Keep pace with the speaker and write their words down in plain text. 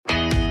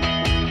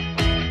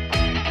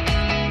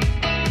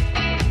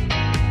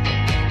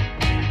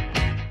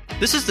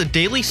This is the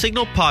Daily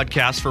Signal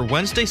podcast for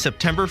Wednesday,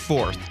 September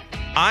 4th.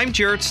 I'm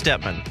Jared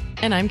Stepman.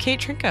 And I'm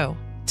Kate Trinko.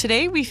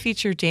 Today we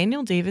feature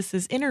Daniel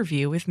Davis's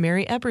interview with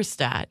Mary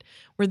Eberstadt,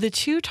 where the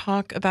two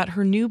talk about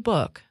her new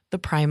book, The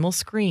Primal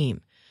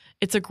Scream.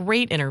 It's a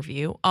great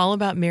interview, all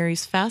about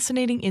Mary's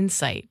fascinating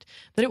insight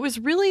that it was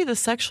really the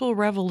sexual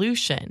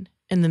revolution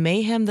and the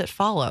mayhem that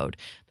followed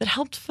that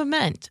helped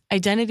foment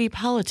identity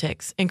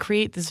politics and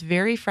create this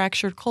very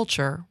fractured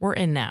culture we're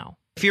in now.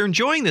 If you're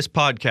enjoying this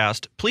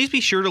podcast, please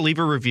be sure to leave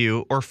a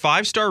review or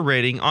 5-star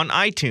rating on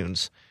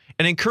iTunes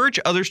and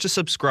encourage others to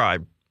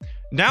subscribe.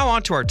 Now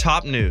on to our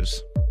top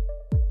news.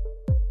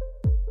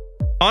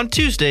 On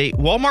Tuesday,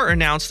 Walmart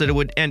announced that it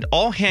would end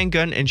all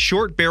handgun and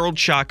short-barreled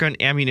shotgun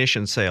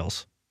ammunition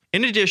sales.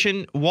 In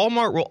addition,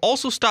 Walmart will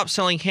also stop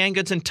selling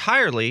handguns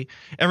entirely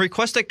and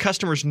request that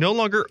customers no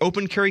longer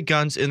open carry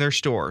guns in their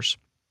stores.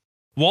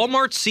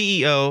 Walmart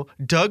CEO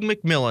Doug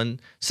McMillon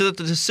said that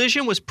the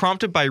decision was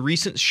prompted by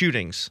recent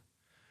shootings.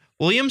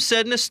 Williams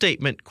said in a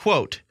statement,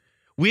 quote,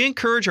 "We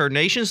encourage our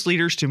nation's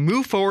leaders to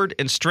move forward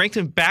and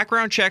strengthen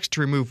background checks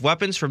to remove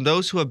weapons from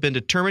those who have been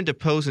determined to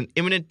pose an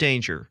imminent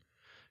danger.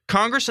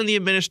 Congress and the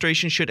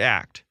administration should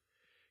act.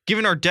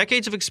 Given our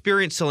decades of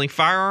experience selling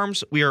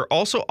firearms, we are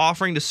also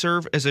offering to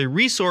serve as a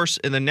resource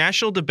in the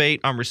national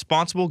debate on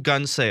responsible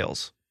gun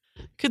sales."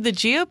 Could the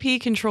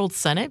GOP-controlled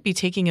Senate be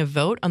taking a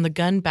vote on the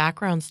gun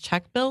backgrounds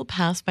check bill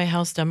passed by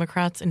House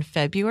Democrats in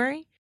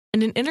February?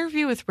 In an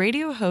interview with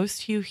radio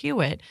host Hugh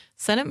Hewitt,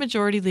 Senate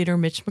Majority Leader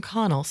Mitch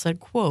McConnell said,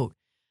 quote,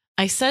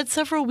 "I said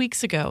several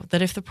weeks ago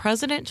that if the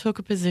president took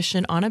a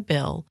position on a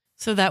bill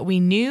so that we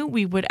knew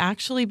we would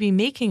actually be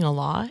making a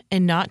law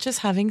and not just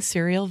having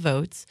serial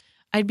votes,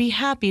 I'd be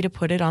happy to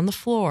put it on the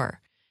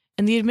floor.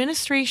 And the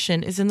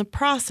administration is in the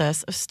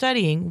process of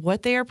studying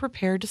what they are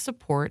prepared to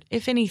support,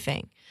 if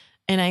anything.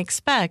 And I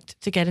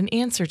expect to get an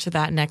answer to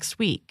that next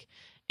week.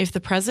 If the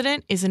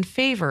president is in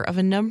favor of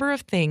a number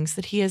of things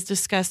that he has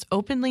discussed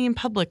openly and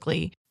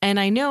publicly, and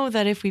I know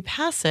that if we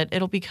pass it,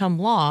 it'll become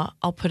law,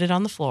 I'll put it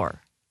on the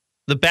floor."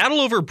 The battle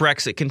over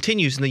Brexit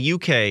continues in the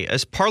UK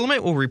as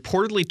Parliament will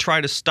reportedly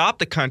try to stop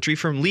the country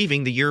from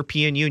leaving the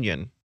European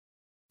Union.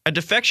 A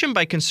defection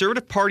by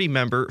Conservative Party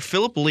member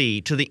Philip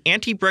Lee to the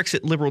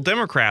anti-Brexit Liberal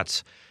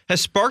Democrats has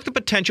sparked the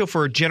potential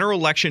for a general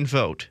election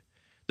vote.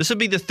 This would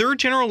be the third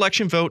general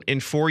election vote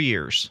in 4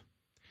 years.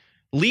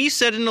 Lee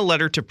said in a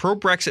letter to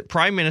pro-Brexit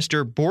Prime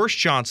Minister Boris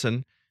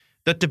Johnson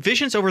that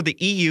divisions over the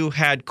EU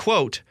had,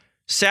 quote,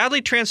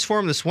 "sadly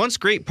transformed this once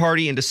great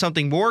party into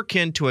something more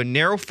akin to a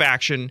narrow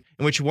faction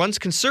in which one's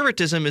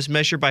conservatism is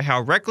measured by how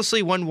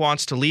recklessly one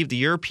wants to leave the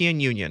European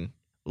Union."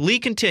 Lee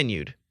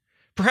continued,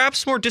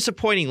 "Perhaps more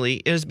disappointingly,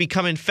 it has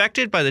become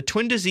infected by the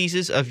twin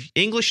diseases of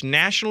English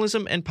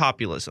nationalism and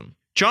populism."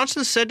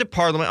 Johnson said to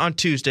Parliament on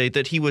Tuesday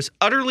that he was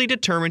utterly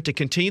determined to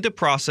continue the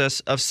process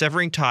of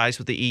severing ties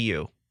with the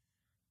EU.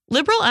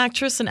 Liberal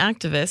actress and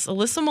activist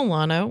Alyssa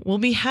Milano will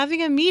be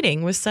having a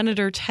meeting with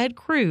Senator Ted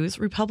Cruz,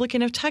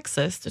 Republican of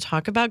Texas, to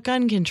talk about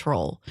gun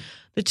control.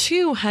 The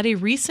two had a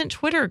recent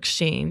Twitter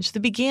exchange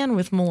that began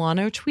with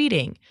Milano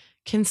tweeting,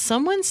 "Can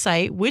someone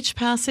cite which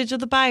passage of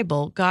the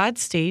Bible God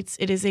states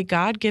it is a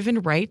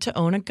God-given right to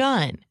own a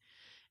gun?"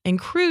 And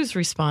Cruz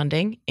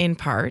responding, in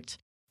part,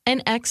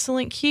 "An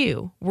excellent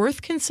cue,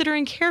 worth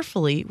considering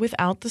carefully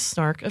without the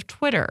snark of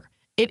Twitter.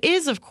 It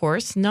is, of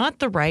course, not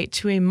the right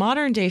to a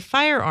modern-day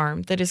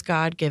firearm that is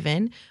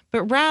God-given,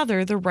 but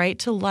rather the right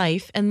to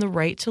life and the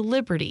right to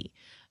liberty.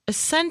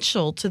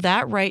 Essential to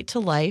that right to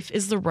life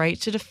is the right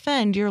to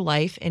defend your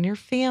life and your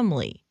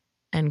family."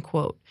 End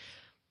quote.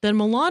 Then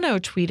Milano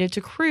tweeted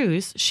to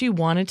Cruz she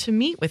wanted to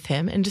meet with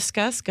him and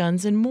discuss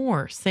guns and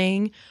more,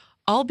 saying,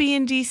 "I'll be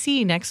in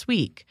D.C. next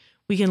week.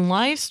 We can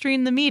live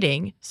stream the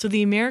meeting so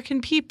the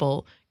American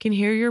people can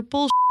hear your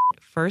bullshit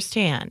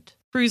firsthand."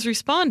 Cruz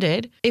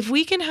responded, "If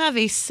we can have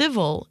a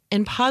civil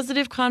and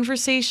positive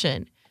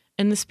conversation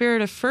in the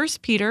spirit of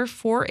 1 Peter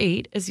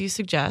 4:8, as you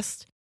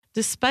suggest,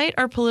 despite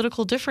our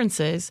political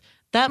differences,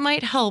 that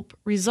might help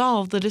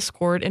resolve the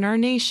discord in our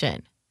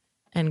nation."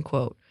 End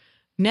quote.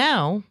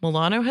 Now,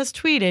 Milano has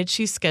tweeted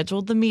she's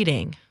scheduled the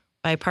meeting.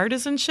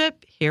 Bipartisanship,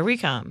 here we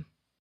come.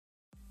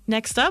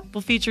 Next up,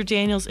 we'll feature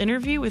Daniel's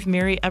interview with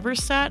Mary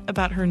Eberstadt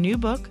about her new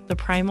book, The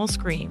Primal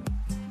Scream.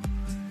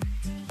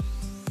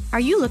 Are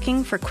you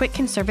looking for quick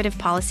conservative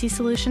policy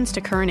solutions to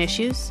current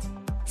issues?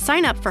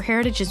 Sign up for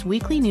Heritage's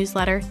weekly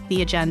newsletter,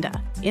 The Agenda.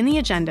 In The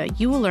Agenda,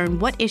 you will learn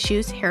what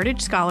issues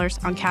Heritage scholars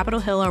on Capitol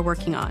Hill are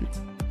working on,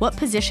 what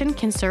position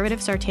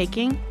conservatives are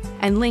taking,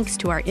 and links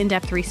to our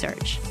in-depth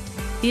research.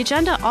 The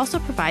Agenda also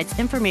provides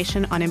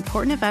information on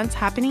important events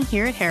happening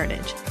here at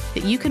Heritage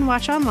that you can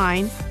watch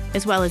online,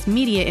 as well as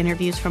media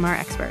interviews from our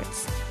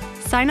experts.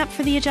 Sign up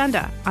for The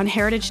Agenda on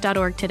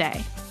heritage.org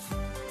today.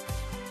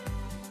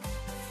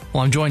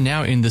 Well, I'm joined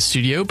now in the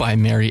studio by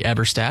Mary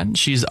Eberstadt.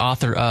 She's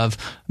author of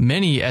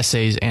many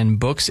essays and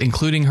books,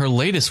 including her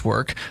latest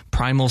work,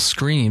 Primal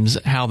Screams,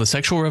 How the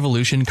Sexual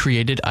Revolution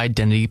Created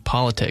Identity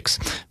Politics.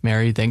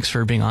 Mary, thanks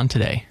for being on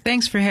today.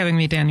 Thanks for having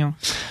me, Daniel.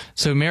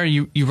 So, Mary,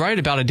 you write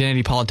about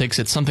identity politics.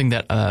 It's something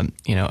that,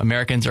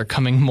 Americans are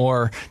coming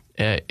more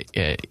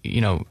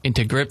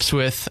into grips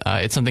with.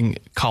 It's something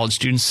college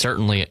students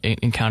certainly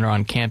encounter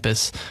on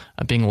campus,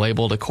 being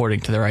labeled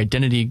according to their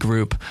identity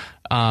group.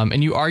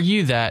 And you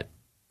argue that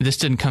this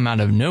didn't come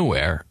out of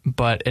nowhere,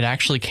 but it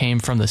actually came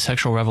from the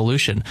sexual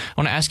revolution. I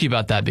want to ask you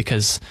about that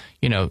because,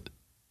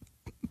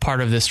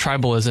 part of this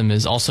tribalism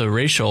is also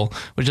racial,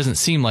 which doesn't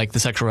seem like the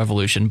sexual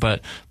revolution,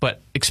 but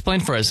explain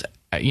for us,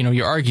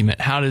 your argument.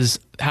 How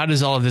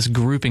does all of this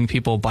grouping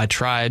people by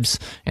tribes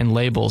and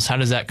labels, how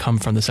does that come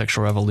from the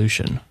sexual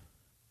revolution?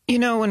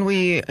 When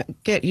we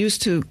get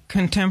used to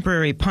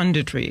contemporary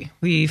punditry,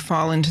 we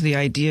fall into the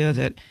idea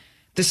that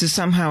this is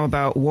somehow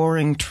about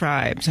warring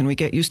tribes, and we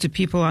get used to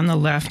people on the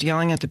left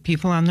yelling at the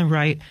people on the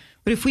right.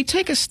 But if we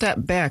take a step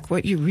back,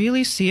 what you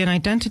really see in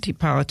identity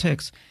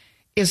politics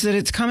is that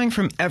it's coming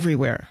from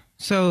everywhere.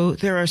 So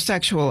there are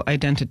sexual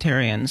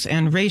identitarians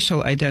and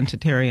racial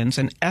identitarians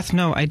and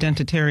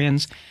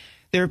ethno-identitarians.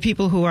 There are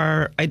people who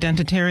are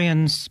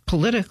identitarians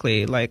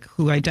politically, like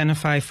who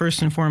identify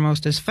first and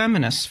foremost as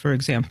feminists, for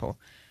example.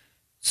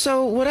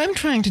 So what I'm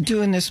trying to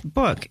do in this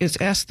book is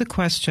ask the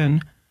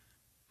question,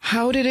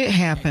 how did it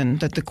happen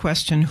that the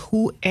question,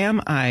 who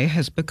am I,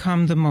 has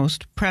become the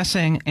most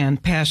pressing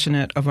and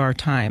passionate of our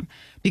time?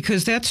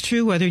 Because that's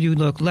true whether you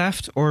look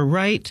left or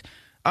right,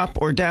 up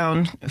or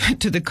down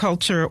to the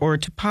culture or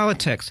to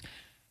politics.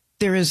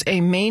 There is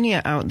a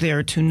mania out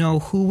there to know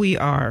who we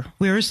are.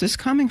 Where is this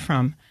coming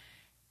from?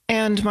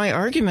 And my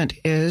argument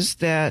is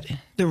that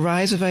the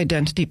rise of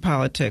identity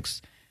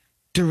politics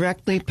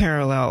directly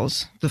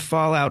parallels the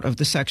fallout of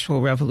the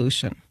sexual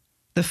revolution.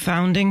 The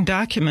founding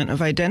document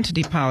of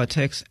identity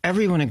politics,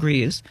 everyone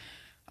agrees,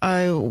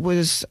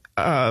 was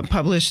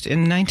published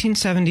in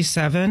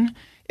 1977.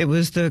 It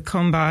was the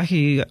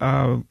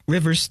Combahee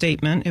River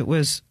Statement. It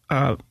was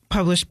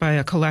published by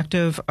a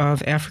collective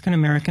of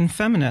African-American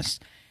feminists.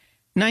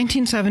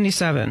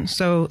 1977.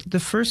 So the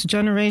first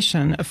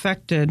generation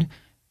affected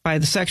by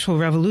the sexual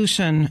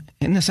revolution,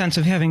 in the sense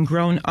of having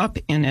grown up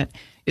in it,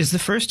 is the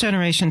first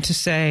generation to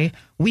say,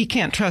 we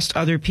can't trust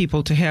other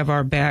people to have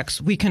our backs.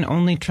 We can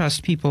only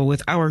trust people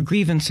with our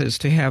grievances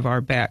to have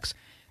our backs.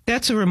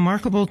 That's a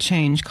remarkable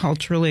change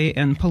culturally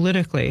and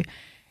politically.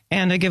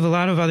 And I give a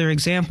lot of other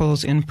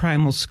examples in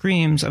Primal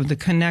Screams of the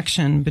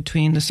connection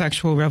between the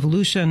sexual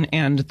revolution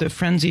and the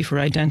frenzy for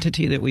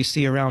identity that we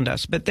see around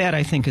us. But that,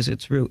 I think, is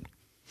its root.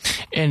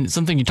 And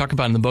something you talk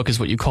about in the book is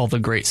what you call the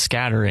Great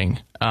Scattering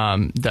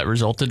that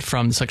resulted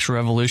from the sexual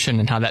revolution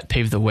and how that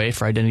paved the way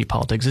for identity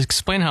politics.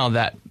 Explain how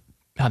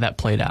that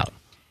played out.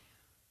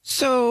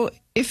 So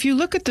if you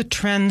look at the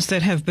trends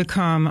that have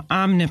become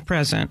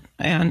omnipresent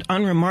and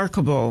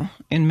unremarkable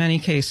in many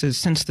cases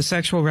since the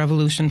sexual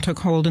revolution took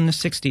hold in the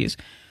 60s,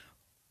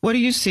 what do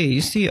you see?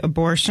 You see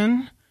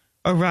abortion,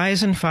 a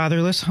rise in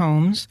fatherless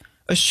homes,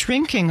 a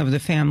shrinking of the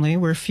family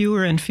where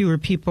fewer and fewer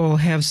people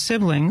have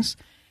siblings.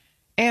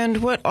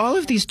 And what all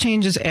of these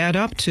changes add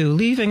up to,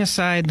 leaving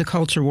aside the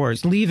culture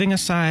wars, leaving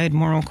aside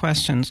moral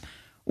questions,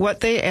 what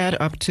they add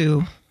up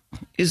to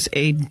is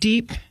a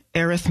deep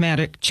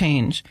arithmetic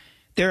change.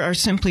 There are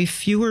simply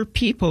fewer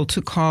people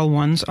to call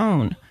one's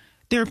own.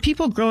 There are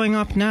people growing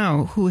up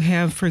now who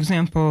have, for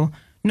example,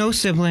 no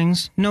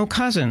siblings, no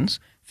cousins,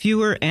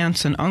 fewer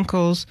aunts and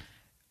uncles,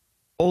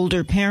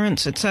 older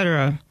parents,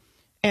 etc.,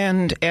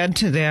 and add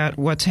to that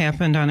what's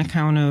happened on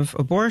account of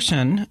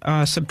abortion,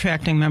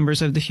 subtracting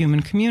members of the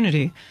human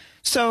community.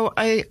 So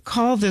I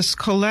call this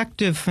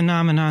collective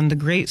phenomenon the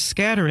Great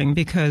Scattering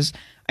because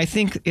I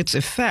think its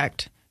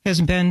effect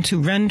has been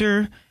to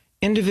render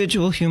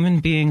individual human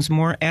beings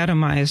more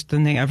atomized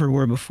than they ever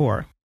were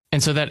before.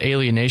 And so that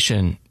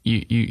alienation,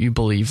 you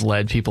believe,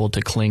 led people to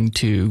cling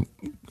to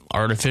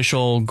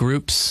artificial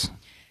groups?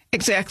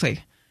 Exactly.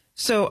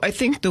 So I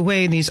think the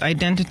way these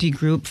identity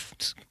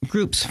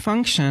groups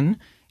function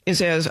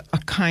is as a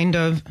kind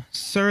of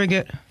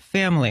surrogate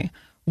family.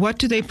 What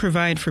do they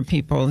provide for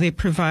people? They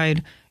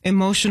provide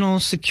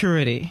emotional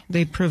security.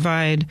 They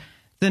provide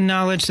the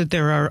knowledge that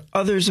there are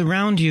others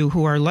around you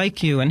who are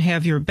like you and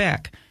have your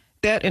back.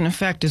 That, in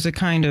effect, is a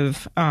kind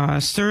of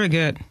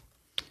surrogate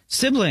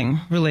sibling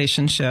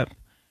relationship.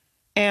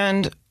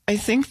 And I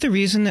think the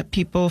reason that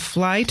people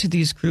fly to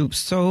these groups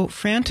so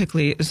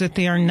frantically is that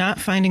they are not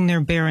finding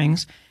their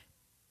bearings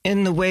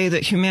in the way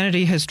that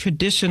humanity has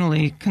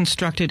traditionally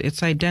constructed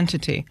its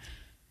identity.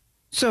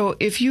 So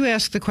if you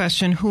ask the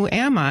question, who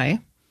am I?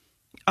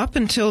 Up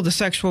until the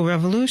sexual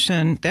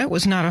revolution, that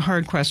was not a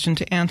hard question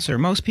to answer.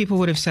 Most people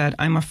would have said,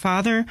 I'm a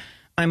father,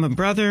 I'm a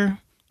brother,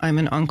 I'm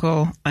an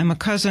uncle, I'm a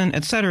cousin,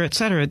 etc.,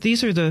 etc.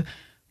 These are the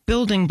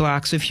building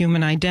blocks of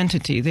human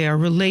identity. They are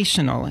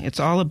relational. It's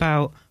all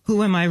about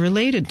who am I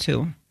related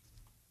to?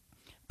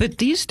 But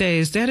these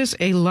days, that is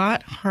a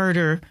lot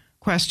harder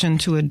question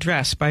to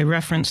address by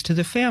reference to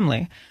the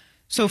family.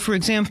 So, for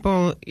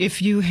example,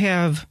 if you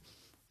have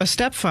a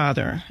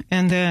stepfather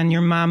and then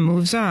your mom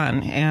moves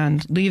on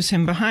and leaves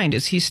him behind,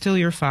 is he still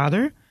your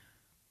father?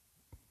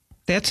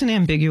 That's an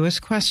ambiguous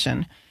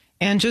question.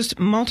 And just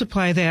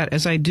multiply that,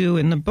 as I do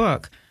in the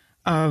book,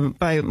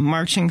 by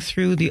marching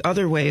through the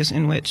other ways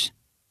in which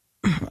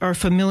our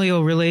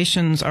familial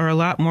relations are a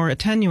lot more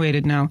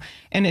attenuated now.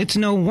 And it's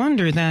no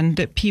wonder then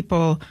that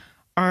people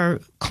are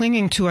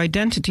clinging to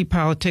identity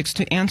politics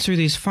to answer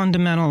these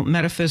fundamental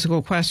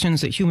metaphysical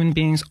questions that human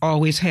beings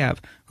always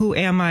have. Who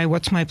am I?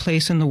 What's my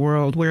place in the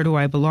world? Where do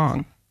I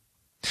belong?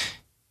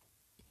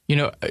 You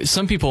know,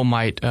 some people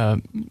might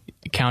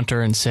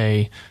counter and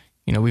say,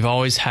 you know, we've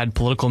always had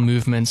political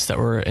movements that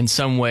were in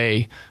some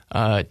way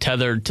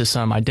tethered to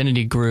some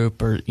identity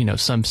group or, you know,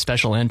 some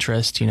special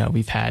interest. You know,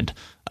 we've had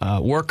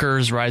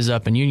workers rise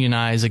up and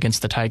unionize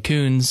against the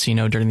tycoons, you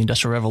know, during the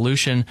Industrial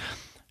Revolution.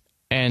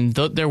 And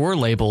there were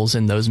labels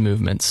in those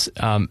movements.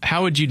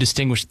 How would you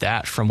distinguish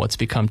that from what's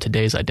become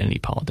today's identity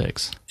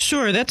politics?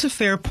 Sure, that's a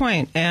fair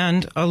point.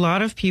 And a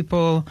lot of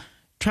people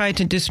try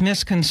to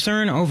dismiss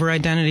concern over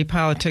identity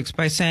politics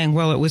by saying,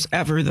 well, it was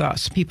ever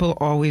thus. People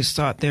always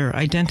thought their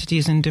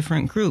identities in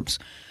different groups.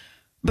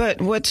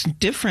 But what's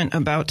different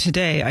about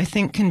today, I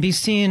think, can be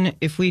seen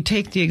if we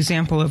take the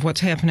example of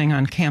what's happening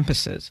on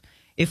campuses.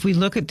 If we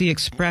look at the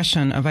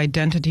expression of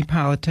identity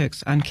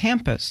politics on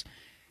campus,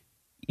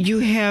 you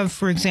have,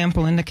 for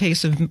example, in the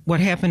case of what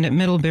happened at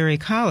Middlebury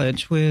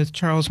College with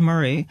Charles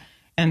Murray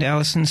and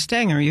Allison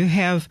Stanger, you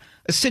have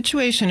a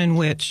situation in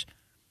which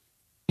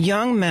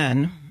young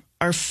men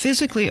are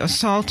physically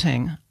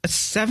assaulting a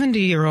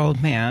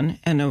 70-year-old man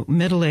and a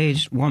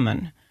middle-aged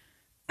woman.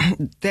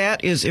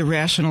 That is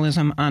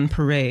irrationalism on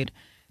parade.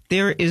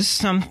 There is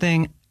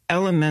something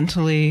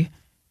elementally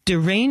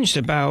deranged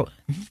about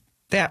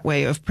that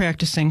way of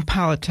practicing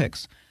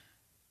politics.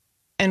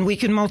 And we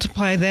can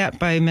multiply that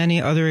by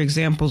many other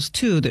examples,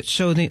 too, that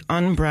show the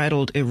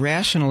unbridled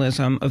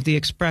irrationalism of the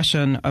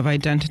expression of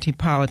identity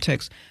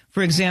politics.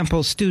 For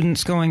example,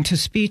 students going to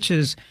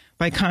speeches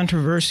by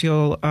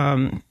controversial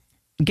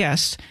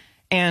guests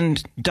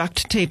and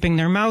duct taping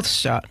their mouths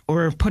shut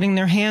or putting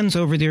their hands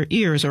over their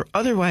ears or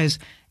otherwise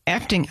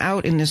acting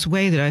out in this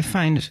way that I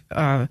find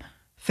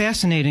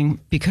fascinating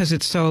because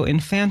it's so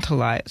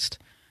infantilized.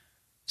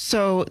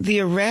 So the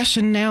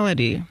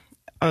irrationality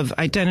of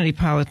identity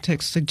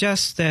politics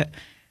suggests that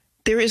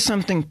there is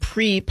something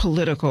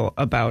pre-political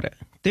about it.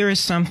 There is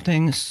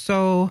something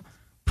so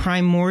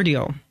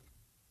primordial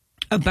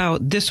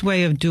about this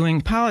way of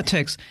doing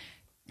politics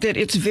that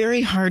it's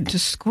very hard to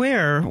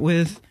square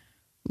with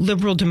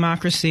liberal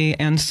democracy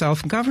and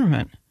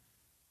self-government.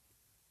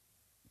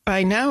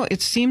 By now,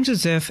 it seems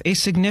as if a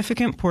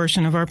significant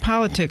portion of our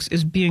politics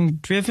is being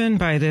driven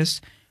by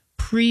this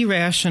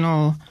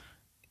pre-rational,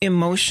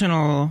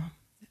 emotional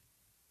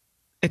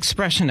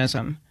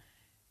expressionism.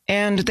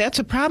 And that's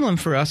a problem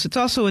for us. It's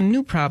also a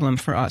new problem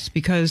for us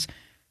because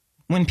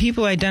when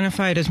people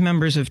identified as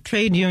members of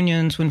trade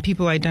unions, when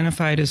people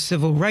identified as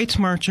civil rights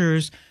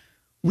marchers,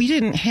 we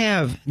didn't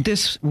have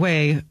this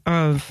way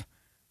of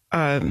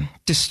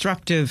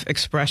destructive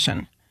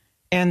expression.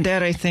 And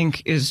that, I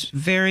think, is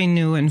very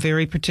new and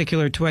very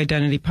particular to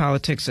identity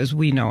politics as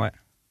we know it.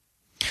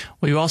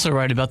 Well, you also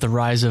write about the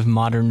rise of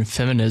modern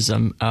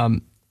feminism.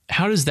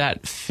 How does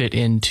that fit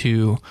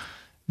into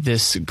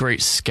this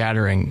great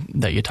scattering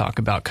that you talk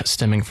about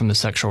stemming from the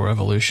sexual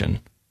revolution?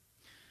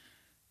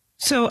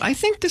 So I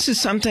think this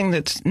is something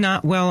that's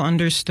not well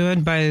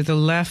understood by the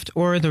left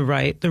or the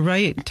right. The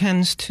right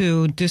tends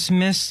to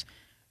dismiss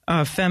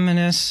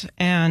feminists,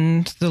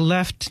 and the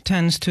left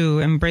tends to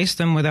embrace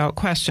them without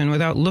question,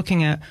 without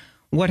looking at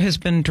what has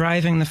been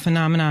driving the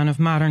phenomenon of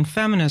modern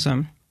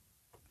feminism.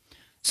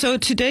 So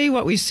today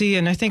what we see,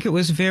 and I think it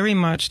was very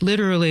much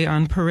literally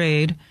on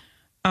parade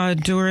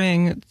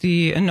during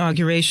the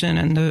inauguration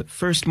and the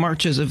first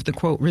marches of the,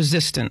 quote,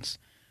 resistance,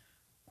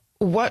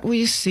 what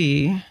we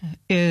see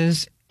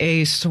is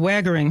a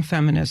swaggering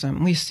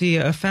feminism. We see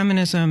a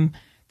feminism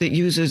that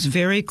uses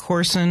very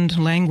coarsened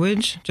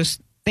language.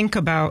 Just think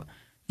about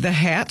the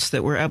hats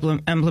that were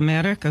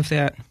emblematic of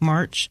that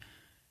march.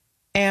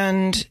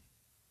 And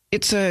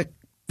it's a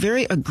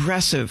very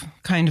aggressive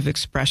kind of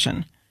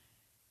expression.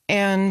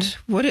 And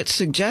what it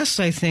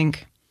suggests, I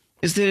think,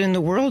 is that in the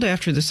world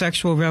after the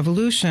sexual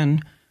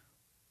revolution,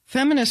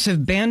 feminists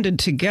have banded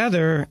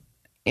together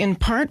in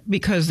part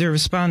because they're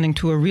responding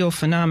to a real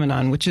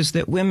phenomenon, which is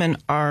that women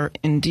are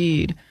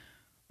indeed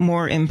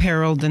more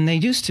imperiled than they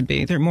used to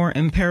be. They're more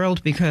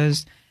imperiled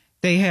because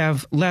they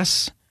have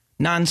less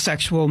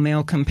non-sexual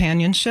male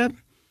companionship,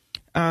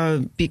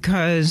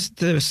 because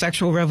the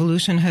sexual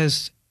revolution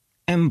has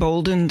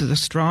emboldened the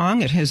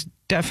strong. It has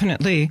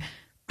definitely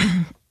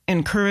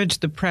encouraged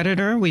the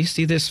predator. We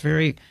see this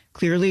very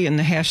clearly in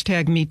the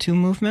hashtag #MeToo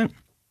movement.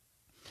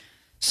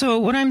 So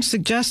what I'm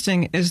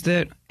suggesting is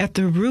that at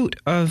the root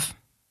of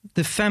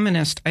the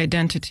feminist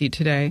identity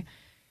today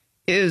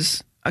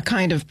is a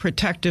kind of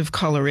protective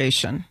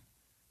coloration,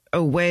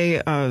 a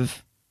way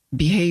of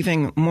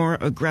behaving more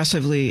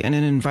aggressively in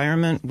an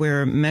environment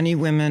where many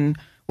women,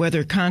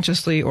 whether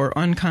consciously or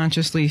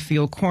unconsciously,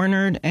 feel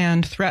cornered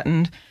and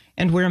threatened,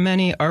 and where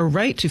many are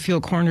right to feel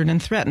cornered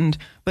and threatened,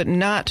 but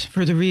not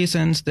for the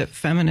reasons that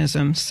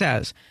feminism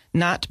says,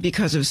 not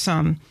because of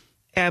some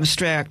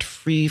abstract,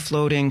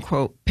 free-floating,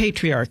 quote,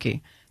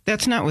 patriarchy.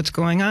 That's not what's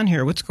going on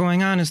here. What's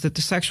going on is that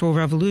the sexual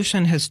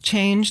revolution has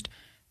changed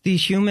the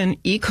human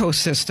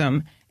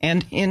ecosystem.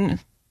 And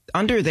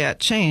under that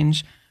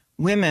change,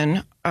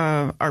 women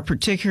are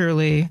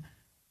particularly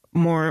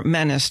more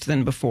menaced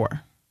than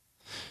before.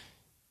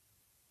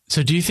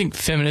 So do you think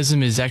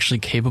feminism is actually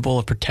capable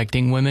of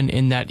protecting women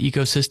in that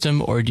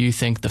ecosystem, or do you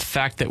think the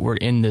fact that we're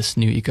in this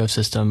new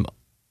ecosystem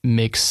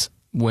makes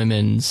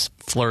women's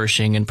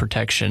flourishing and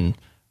protection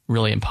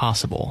really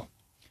impossible?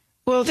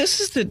 Well,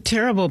 this is the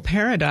terrible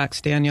paradox,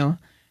 Daniel.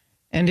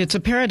 And it's a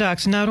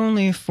paradox not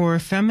only for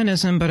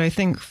feminism, but I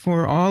think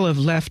for all of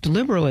left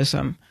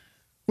liberalism,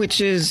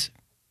 which is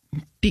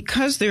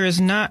because there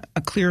is not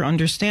a clear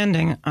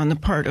understanding on the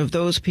part of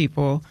those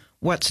people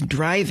what's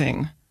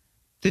driving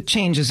the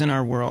changes in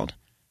our world.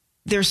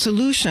 Their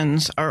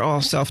solutions are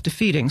all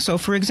self-defeating. So,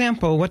 for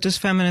example, what does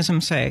feminism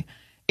say?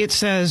 It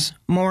says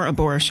more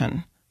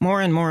abortion,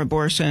 more and more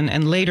abortion,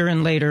 and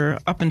later,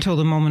 up until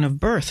the moment of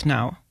birth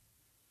now.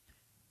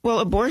 Well,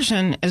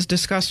 abortion, as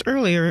discussed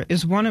earlier,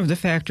 is one of the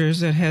factors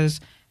that has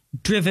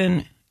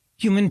driven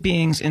human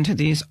beings into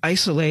these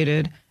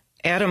isolated,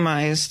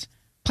 atomized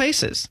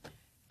places.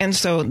 And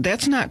so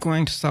that's not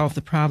going to solve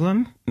the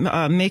problem.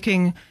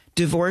 Making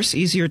divorce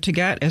easier to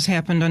get, as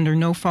happened under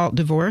no-fault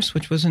divorce,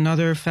 which was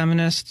another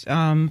feminist,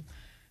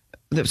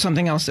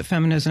 something else that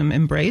feminism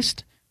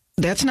embraced.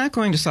 That's not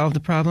going to solve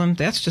the problem.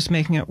 That's just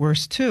making it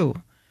worse, too.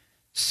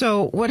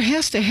 So what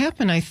has to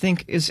happen, I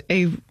think, is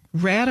a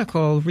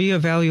radical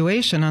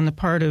reevaluation on the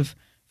part of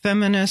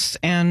feminists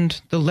and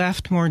the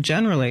left more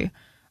generally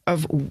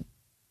of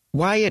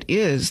why it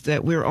is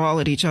that we're all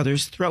at each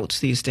other's throats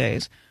these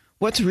days.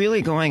 What's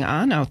really going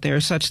on out there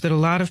such that a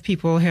lot of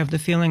people have the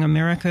feeling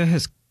America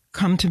has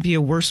come to be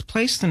a worse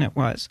place than it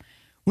was.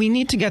 We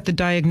need to get the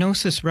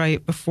diagnosis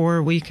right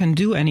before we can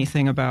do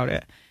anything about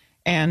it.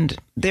 And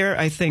there,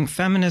 I think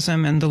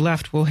feminism and the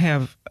left will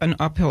have an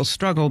uphill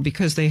struggle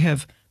because they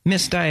have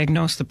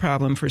misdiagnosed the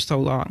problem for so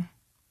long.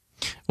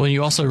 Well,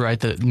 you also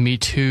write that Me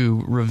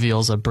Too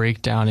reveals a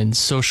breakdown in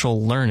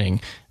social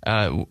learning,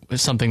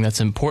 something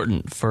that's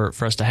important for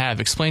us to have.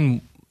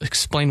 Explain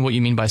what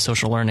you mean by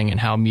social learning and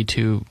how Me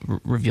Too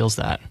reveals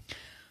that.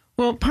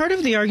 Well, part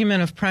of the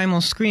argument of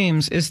Primal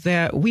Screams is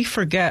that we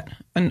forget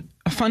a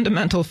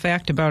fundamental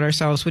fact about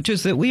ourselves, which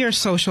is that we are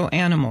social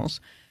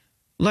animals.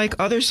 Like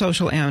other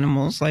social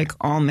animals, like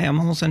all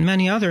mammals and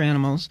many other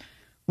animals,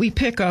 we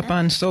pick up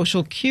on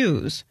social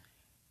cues.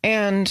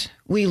 And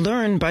we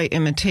learn by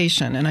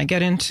imitation. And I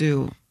get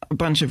into a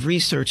bunch of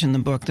research in the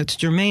book that's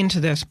germane to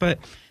this. But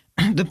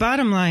the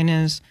bottom line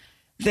is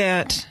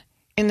that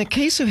in the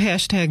case of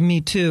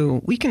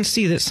 #MeToo, we can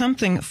see that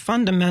something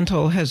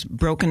fundamental has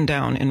broken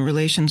down in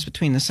relations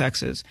between the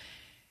sexes.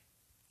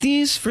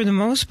 These, for the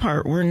most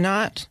part, were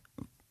not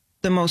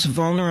the most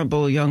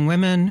vulnerable young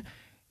women.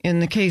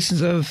 In the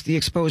cases of the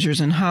exposures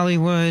in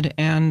Hollywood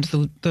and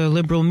the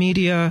liberal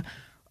media,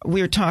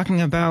 we're talking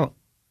about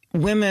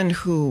women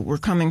who were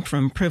coming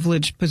from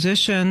privileged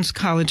positions,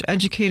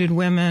 college-educated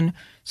women,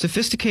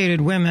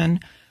 sophisticated women,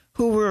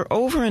 who were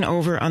over and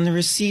over on the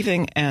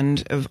receiving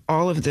end of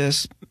all of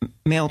this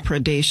male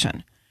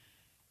predation.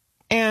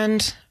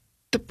 And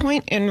the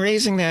point in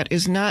raising that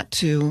is not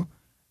to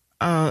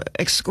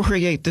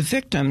excoriate the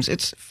victims.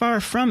 It's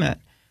far from it.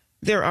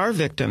 There are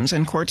victims,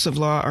 and courts of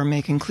law are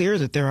making clear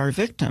that there are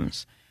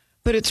victims.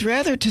 But it's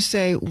rather to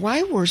say,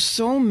 why were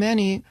so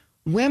many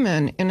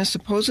women in a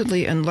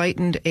supposedly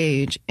enlightened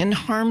age in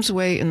harm's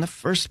way in the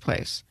first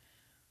place?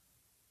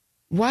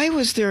 Why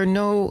was there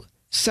no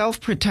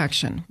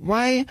self-protection?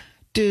 Why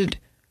did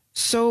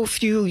so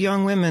few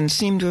young women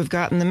seem to have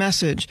gotten the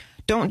message,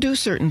 don't do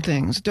certain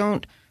things,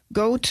 don't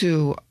go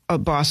to a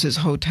boss's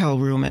hotel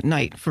room at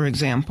night, for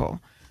example.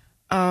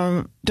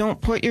 Don't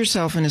put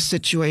yourself in a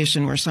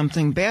situation where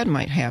something bad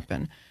might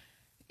happen.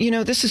 You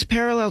know, this is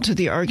parallel to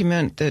the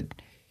argument that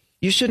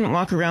you shouldn't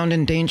walk around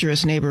in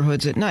dangerous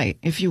neighborhoods at night.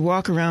 If you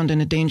walk around in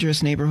a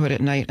dangerous neighborhood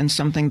at night and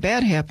something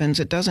bad happens,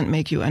 it doesn't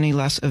make you any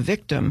less a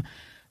victim.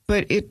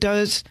 But it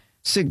does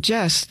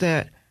suggest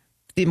that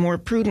the more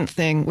prudent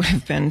thing would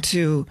have been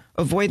to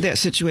avoid that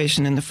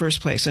situation in the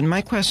first place. And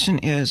my question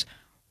is,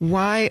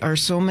 why are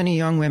so many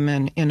young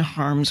women in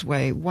harm's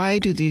way? Why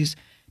do these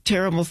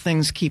terrible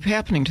things keep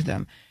happening to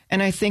them?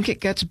 And I think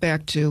it gets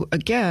back to,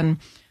 again,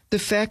 the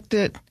fact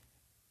that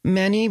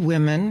many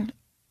women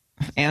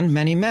and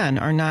many men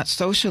are not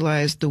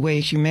socialized the way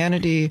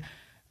humanity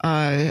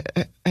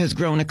has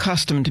grown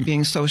accustomed to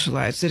being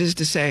socialized. That is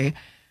to say,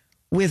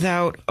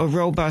 without a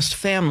robust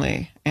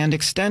family and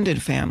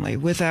extended family,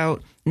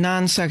 without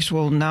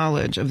non-sexual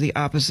knowledge of the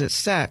opposite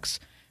sex,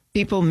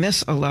 people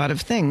miss a lot of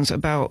things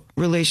about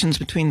relations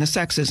between the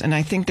sexes. And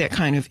I think that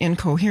kind of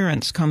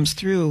incoherence comes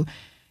through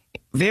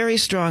very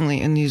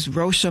strongly in these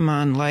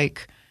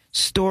Rashomon-like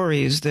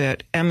stories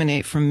that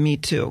emanate from Me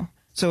Too.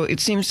 So it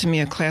seems to me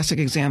a classic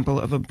example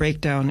of a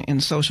breakdown in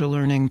social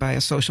learning by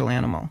a social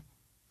animal.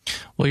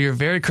 Well, you're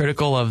very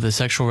critical of the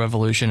sexual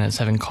revolution as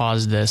having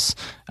caused this.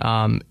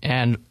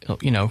 And,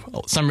 you know,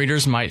 some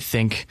readers might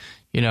think,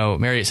 you know,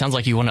 Mary, it sounds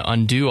like you want to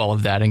undo all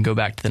of that and go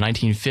back to the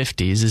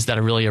 1950s. Is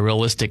that really a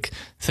realistic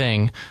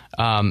thing?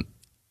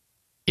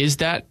 Is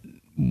that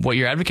what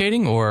you're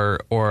advocating,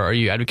 or are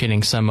you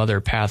advocating some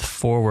other path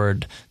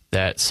forward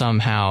that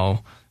somehow,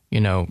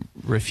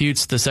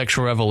 refutes the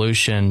sexual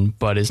revolution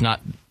but is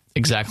not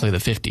exactly the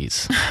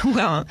 50s?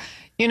 Well,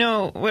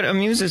 what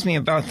amuses me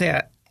about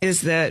that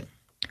is that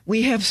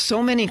we have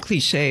so many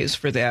cliches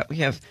for that. We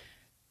have,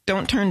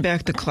 don't turn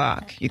back the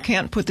clock. You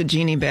can't put the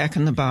genie back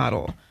in the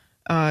bottle.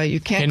 You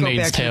can't go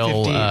back to the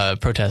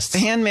 50s. Protests. The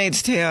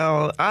Handmaid's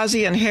Tale,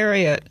 Ozzie and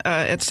Harriet,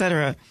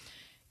 etc.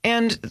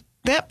 And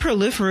that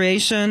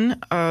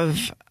proliferation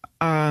of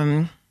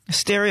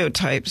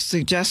stereotypes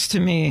suggests to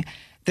me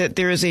that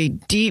there is a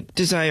deep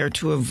desire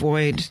to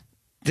avoid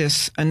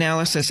this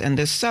analysis and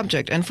this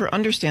subject, and for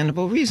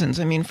understandable reasons.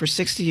 I mean, for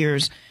 60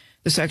 years,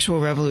 the sexual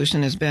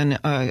revolution has been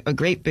a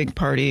great big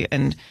party,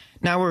 and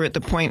now we're at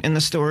the point in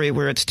the story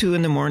where it's 2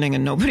 a.m.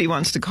 and nobody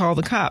wants to call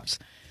the cops.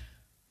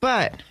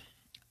 But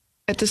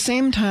at the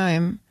same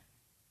time,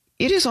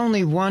 it is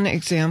only one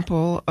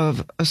example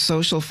of a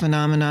social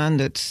phenomenon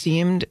that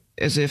seemed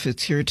as if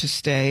it's here to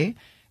stay,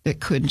 that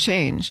could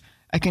change.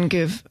 I can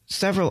give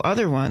several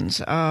other ones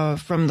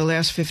from the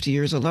last 50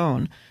 years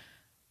alone.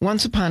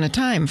 Once upon a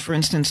time, for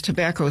instance,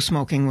 tobacco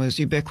smoking was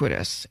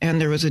ubiquitous, and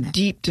there was a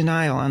deep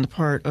denial on the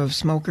part of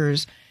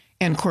smokers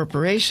and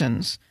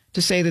corporations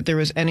to say that there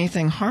was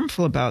anything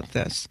harmful about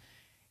this.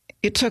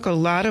 It took a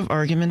lot of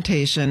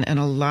argumentation and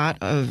a lot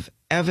of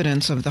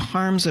evidence of the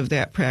harms of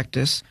that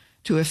practice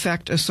to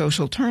effect a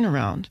social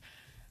turnaround.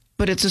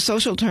 But it's a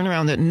social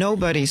turnaround that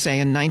nobody, say,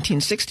 in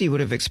 1960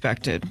 would have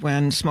expected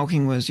when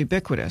smoking was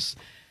ubiquitous.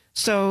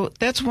 So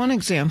that's one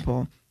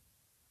example.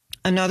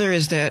 Another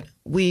is that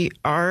we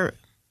are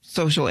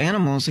social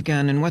animals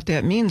again, and what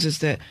that means is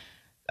that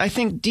I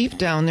think deep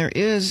down there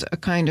is a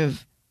kind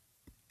of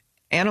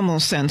animal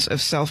sense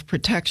of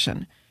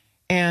self-protection.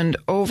 And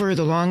over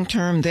the long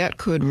term, that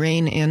could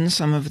rein in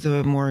some of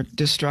the more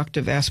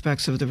destructive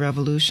aspects of the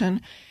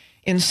revolution.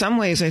 In some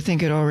ways, I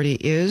think it already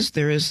is.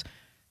 There is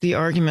the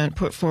argument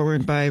put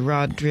forward by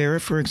Rod Dreher,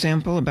 for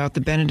example, about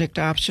the Benedict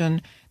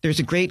option. There's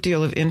a great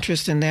deal of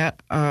interest in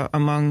that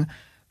among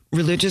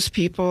religious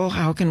people.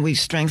 How can we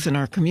strengthen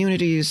our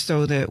communities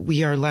so that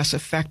we are less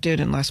affected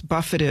and less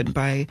buffeted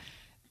by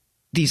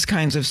these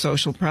kinds of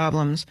social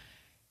problems?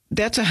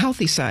 That's a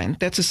healthy sign.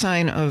 That's a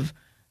sign of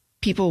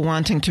people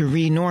wanting to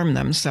renorm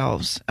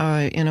themselves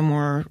in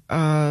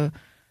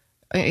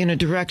a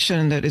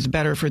direction that is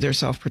better for their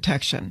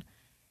self-protection.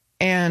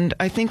 And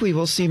I think we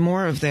will see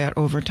more of that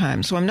over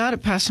time. So I'm not a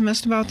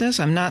pessimist about this.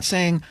 I'm not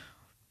saying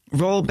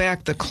roll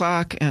back the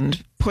clock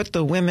and put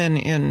the women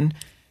in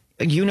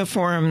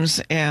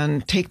uniforms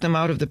and take them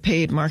out of the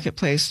paid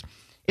marketplace.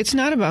 It's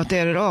not about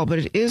that at all, but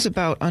it is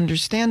about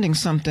understanding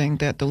something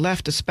that the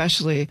left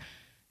especially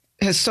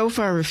has so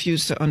far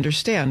refused to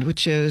understand,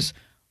 which is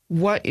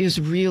what is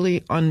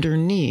really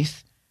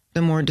underneath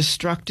the more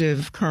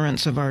destructive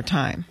currents of our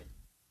time.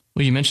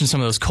 Well, you mentioned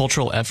some of those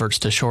cultural efforts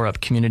to shore up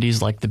communities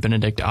like the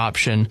Benedict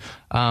option.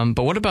 But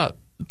what about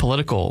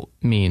political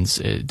means?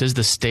 Does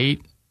the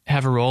state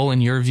have a role,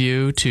 in your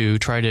view, to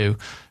try to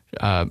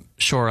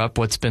shore up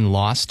what's been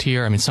lost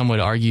here? I mean, some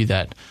would argue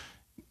that,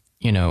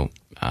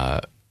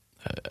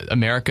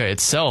 America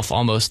itself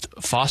almost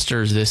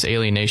fosters this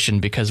alienation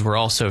because we're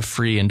all so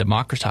free and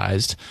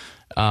democratized.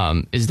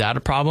 Is that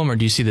a problem, or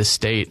do you see the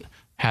state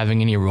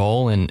having any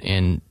role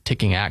in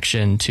taking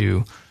action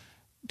to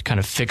kind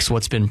of fix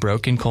what's been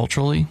broken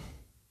culturally?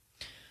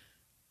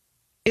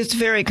 It's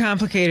very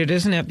complicated,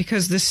 isn't it?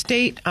 Because the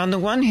state, on the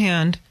one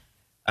hand,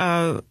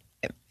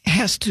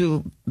 has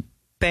to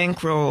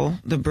bankroll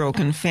the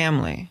broken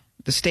family.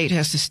 The state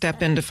has to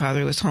step into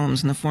fatherless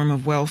homes in the form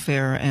of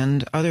welfare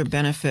and other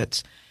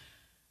benefits.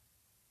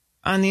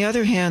 On the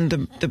other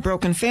hand, the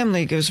broken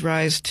family gives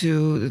rise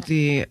to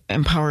the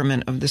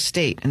empowerment of the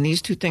state, and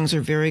these two things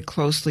are very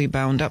closely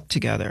bound up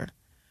together.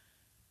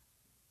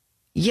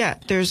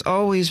 Yet, there's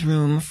always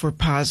room for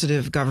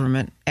positive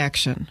government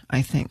action,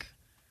 I think.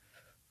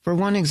 For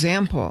one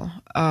example,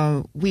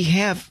 we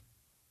have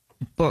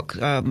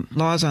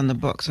laws on the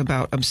books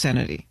about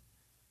obscenity.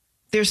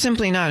 They're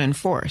simply not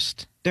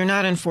enforced. They're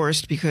not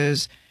enforced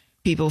because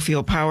people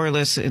feel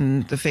powerless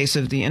in the face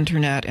of the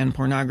internet and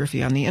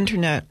pornography on the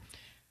internet.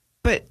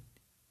 But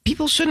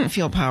people shouldn't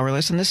feel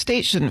powerless, and the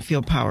state shouldn't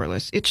feel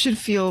powerless. It should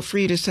feel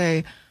free to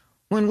say,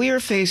 when we are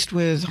faced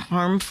with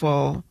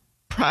harmful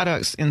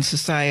products in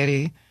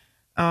society,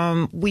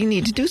 we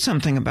need to do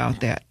something about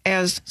that,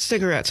 as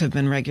cigarettes have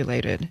been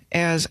regulated,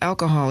 as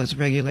alcohol is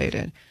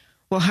regulated.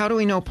 Well, how do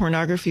we know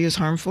pornography is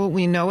harmful?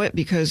 We know it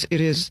because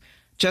it is,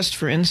 just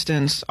for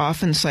instance,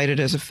 often cited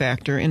as a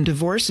factor in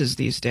divorces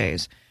these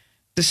days.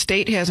 The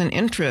state has an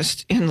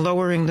interest in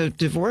lowering the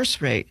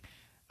divorce rate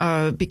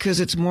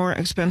because it's more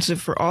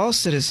expensive for all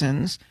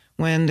citizens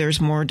when there's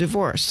more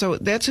divorce. So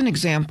that's an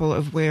example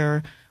of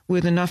where,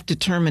 with enough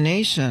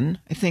determination,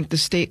 I think the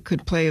state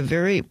could play a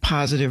very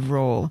positive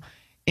role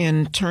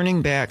in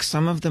turning back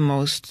some of the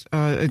most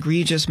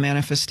egregious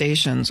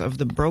manifestations of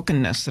the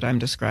brokenness that I'm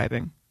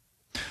describing.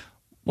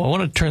 Well, I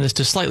want to turn this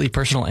to a slightly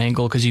personal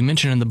angle because you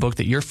mentioned in the book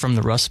that you're from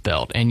the Rust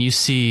Belt and you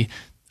see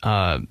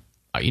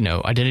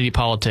identity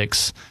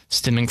politics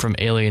stemming from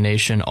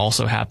alienation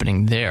also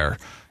happening there.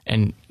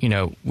 And,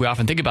 we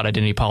often think about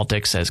identity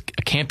politics as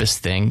a campus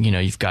thing.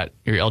 You've got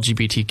your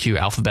LGBTQ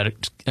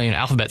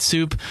alphabet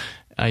soup.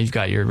 You've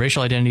got your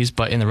racial identities.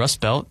 But in the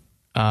Rust Belt,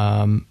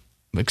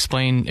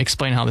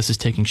 explain how this is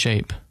taking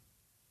shape.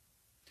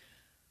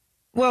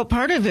 Well,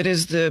 part of it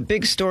is the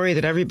big story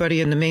that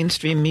everybody in the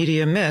mainstream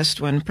media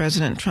missed when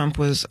President Trump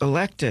was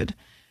elected.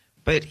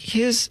 But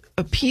his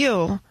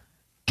appeal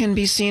can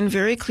be seen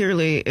very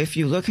clearly if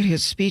you look at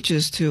his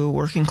speeches to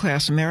working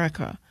class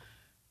America,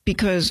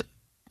 because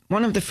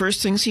one of the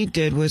first things he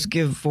did was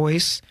give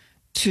voice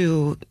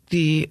to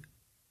the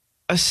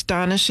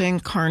astonishing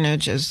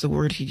carnage, as the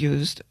word he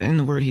used,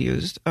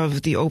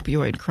 of the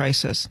opioid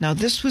crisis. Now,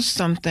 this was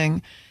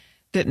something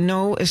that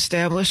no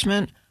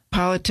establishment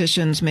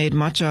politicians made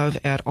much of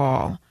at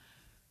all.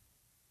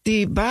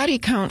 The body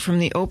count from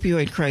the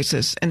opioid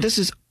crisis, and this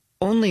is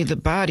only the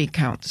body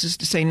count, this is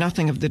to say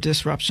nothing of the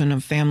disruption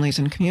of families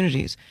and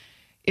communities,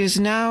 is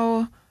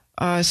now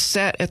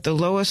set at the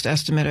lowest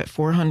estimate at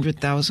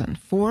 400,000.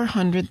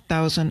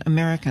 400,000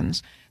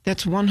 Americans.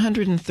 That's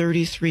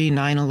 133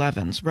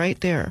 9/11s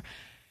right there.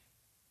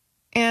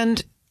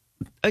 And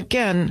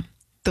again,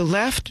 the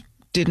left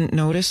didn't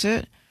notice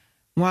it.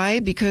 Why?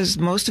 Because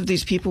most of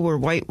these people were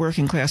white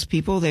working class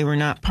people. They were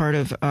not part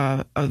of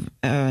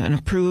an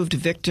approved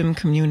victim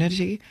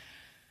community.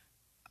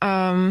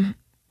 The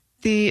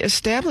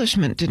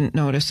establishment didn't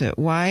notice it.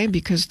 Why?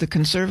 Because the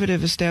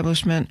conservative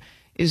establishment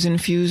is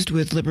infused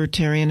with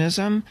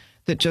libertarianism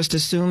that just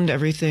assumed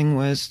everything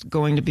was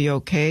going to be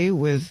okay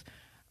with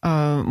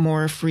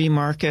more free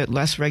market,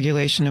 less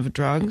regulation of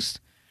drugs.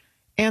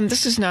 And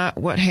this is not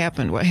what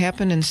happened. What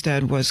happened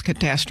instead was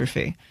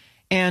catastrophe.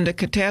 And a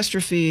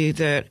catastrophe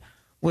that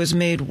was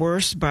made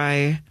worse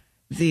by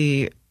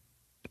the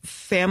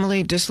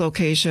family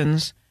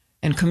dislocations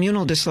and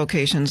communal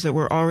dislocations that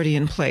were already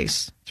in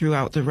place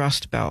throughout the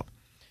Rust Belt.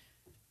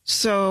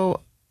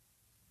 So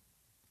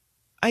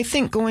I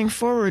think going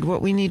forward,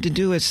 what we need to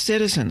do as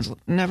citizens,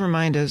 never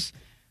mind as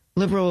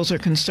liberals or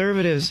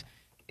conservatives,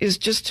 is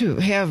just to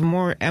have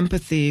more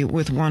empathy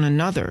with one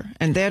another.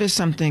 And that is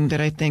something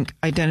that I think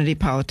identity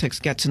politics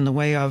gets in the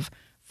way of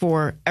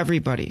for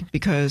everybody,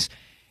 because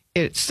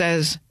it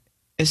says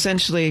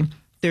essentially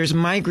there's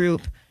my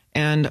group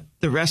and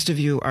the rest of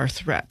you are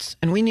threats.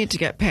 And we need to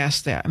get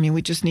past that. I mean,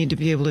 we just need to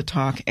be able to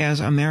talk as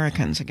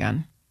Americans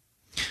again.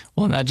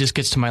 Well, and that just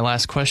gets to my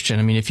last question.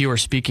 I mean, if you are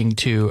speaking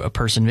to a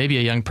person, maybe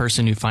a young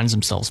person who finds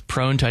themselves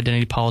prone to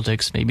identity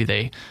politics, maybe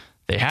they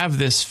have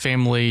this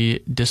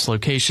family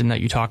dislocation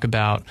that you talk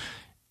about,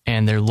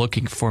 and they're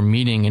looking for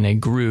meaning in a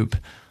group,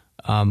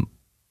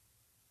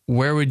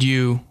 where would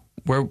you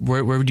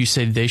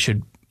say they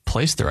should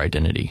place their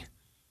identity?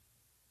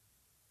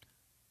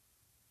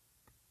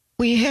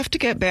 We have to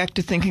get back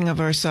to thinking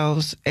of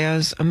ourselves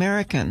as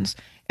Americans.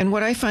 And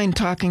what I find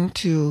talking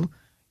to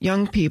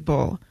young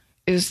people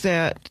is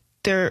that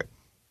their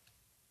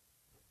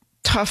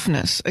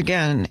toughness,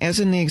 again, as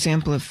in the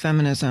example of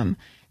feminism,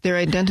 their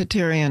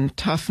identitarian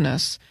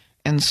toughness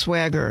and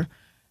swagger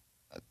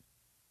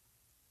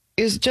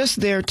is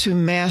just there to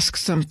mask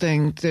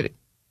something that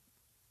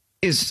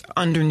is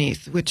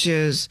underneath, which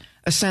is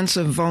a sense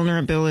of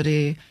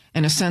vulnerability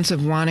and a sense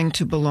of wanting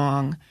to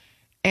belong.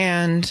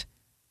 And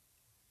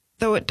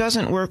though it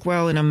doesn't work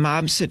well in a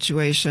mob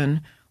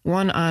situation,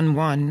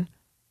 one-on-one,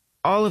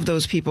 all of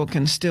those people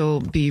can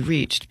still be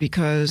reached,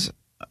 because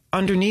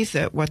underneath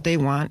it, what they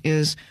want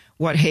is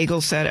what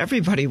Hegel said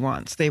everybody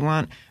wants. They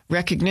want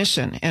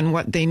recognition. And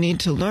what they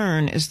need to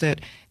learn is that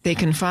they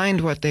can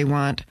find what they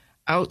want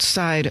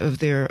outside of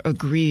their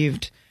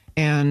aggrieved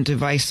and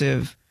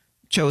divisive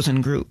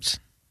chosen groups.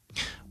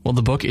 Well,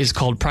 the book is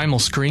called Primal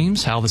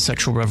Screams, How the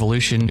Sexual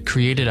Revolution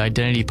Created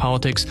Identity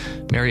Politics.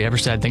 Mary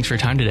Eberstad, thanks for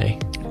your time today.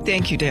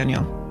 Thank you,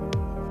 Daniel.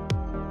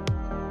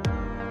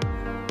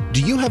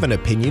 Do you have an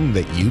opinion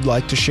that you'd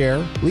like to share?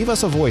 Leave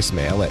us a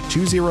voicemail at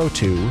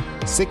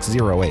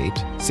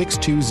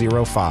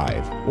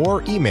 202-608-6205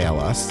 or email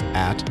us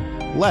at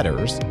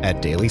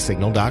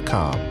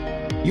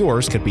letters@dailysignal.com.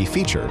 Yours could be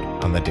featured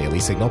on the Daily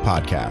Signal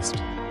podcast.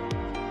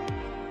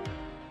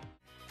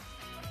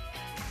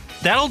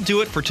 That'll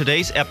do it for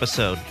today's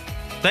episode.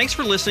 Thanks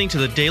for listening to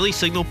the Daily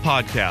Signal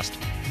podcast,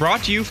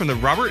 brought to you from the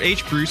Robert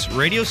H. Bruce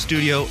Radio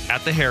Studio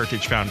at the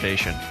Heritage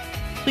Foundation.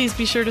 Please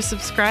be sure to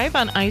subscribe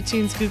on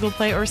iTunes, Google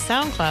Play, or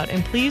SoundCloud,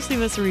 and please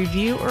leave us a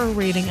review or a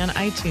rating on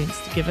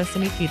iTunes to give us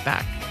any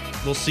feedback.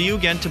 We'll see you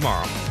again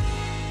tomorrow.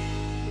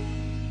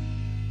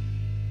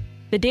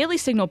 The Daily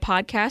Signal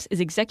podcast is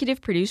executive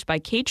produced by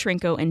Kate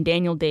Trinko and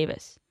Daniel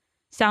Davis.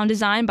 Sound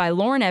design by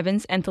Lauren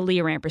Evans and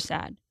Thalia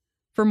Rampersad.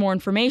 For more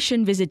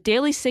information, visit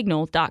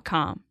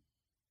dailysignal.com.